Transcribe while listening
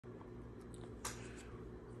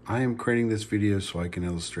I am creating this video so I can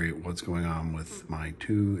illustrate what's going on with my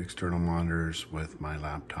two external monitors with my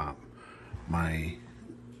laptop. My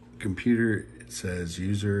computer says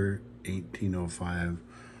user 1805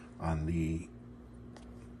 on the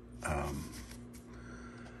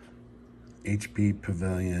HP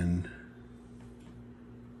Pavilion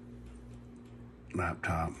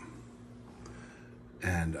laptop,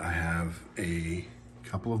 and I have a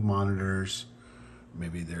couple of monitors.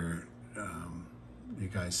 Maybe they're you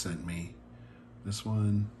guys sent me this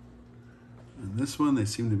one and this one. They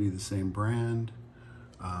seem to be the same brand.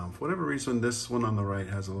 For whatever reason, this one on the right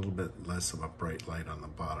has a little bit less of a bright light on the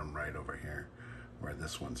bottom right over here, where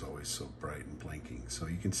this one's always so bright and blinking. So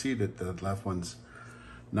you can see that the left one's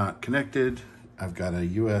not connected. I've got a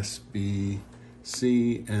USB-C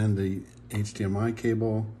and the HDMI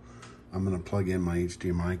cable. I'm gonna plug in my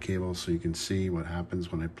HDMI cable so you can see what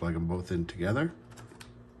happens when I plug them both in together.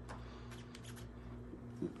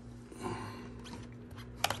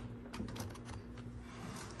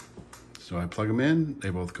 So I plug them in, they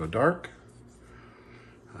both go dark.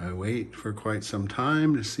 I wait for quite some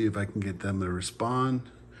time to see if I can get them to respond.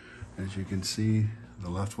 As you can see, the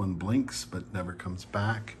left one blinks but never comes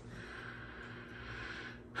back.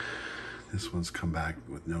 This one's come back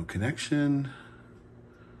with no connection.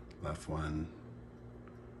 Left one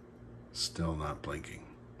still not blinking.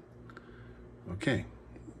 Okay,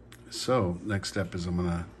 so next step is I'm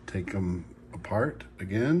gonna take them apart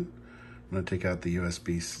again. I'm gonna take out the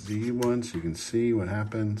USB-C one so you can see what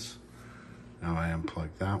happens. Now I unplug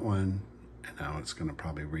that one, and now it's gonna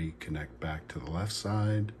probably reconnect back to the left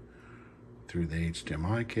side through the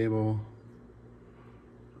HDMI cable.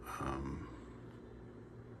 I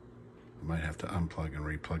might have to unplug and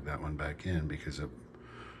replug that one back in because I'll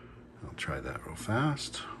try that real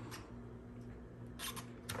fast.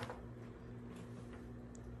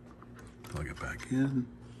 Plug it back in.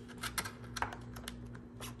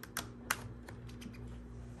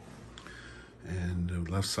 And the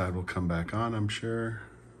left side will come back on, I'm sure.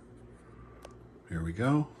 Here we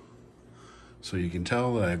go. So you can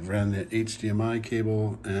tell that I've ran the HDMI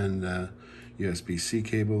cable and USB-C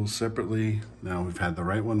cable separately. Now we've had the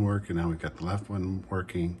right one work, and now we've got the left one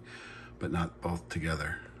working, but not both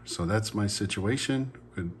together. So that's my situation.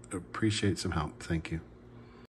 Would appreciate some help. Thank you.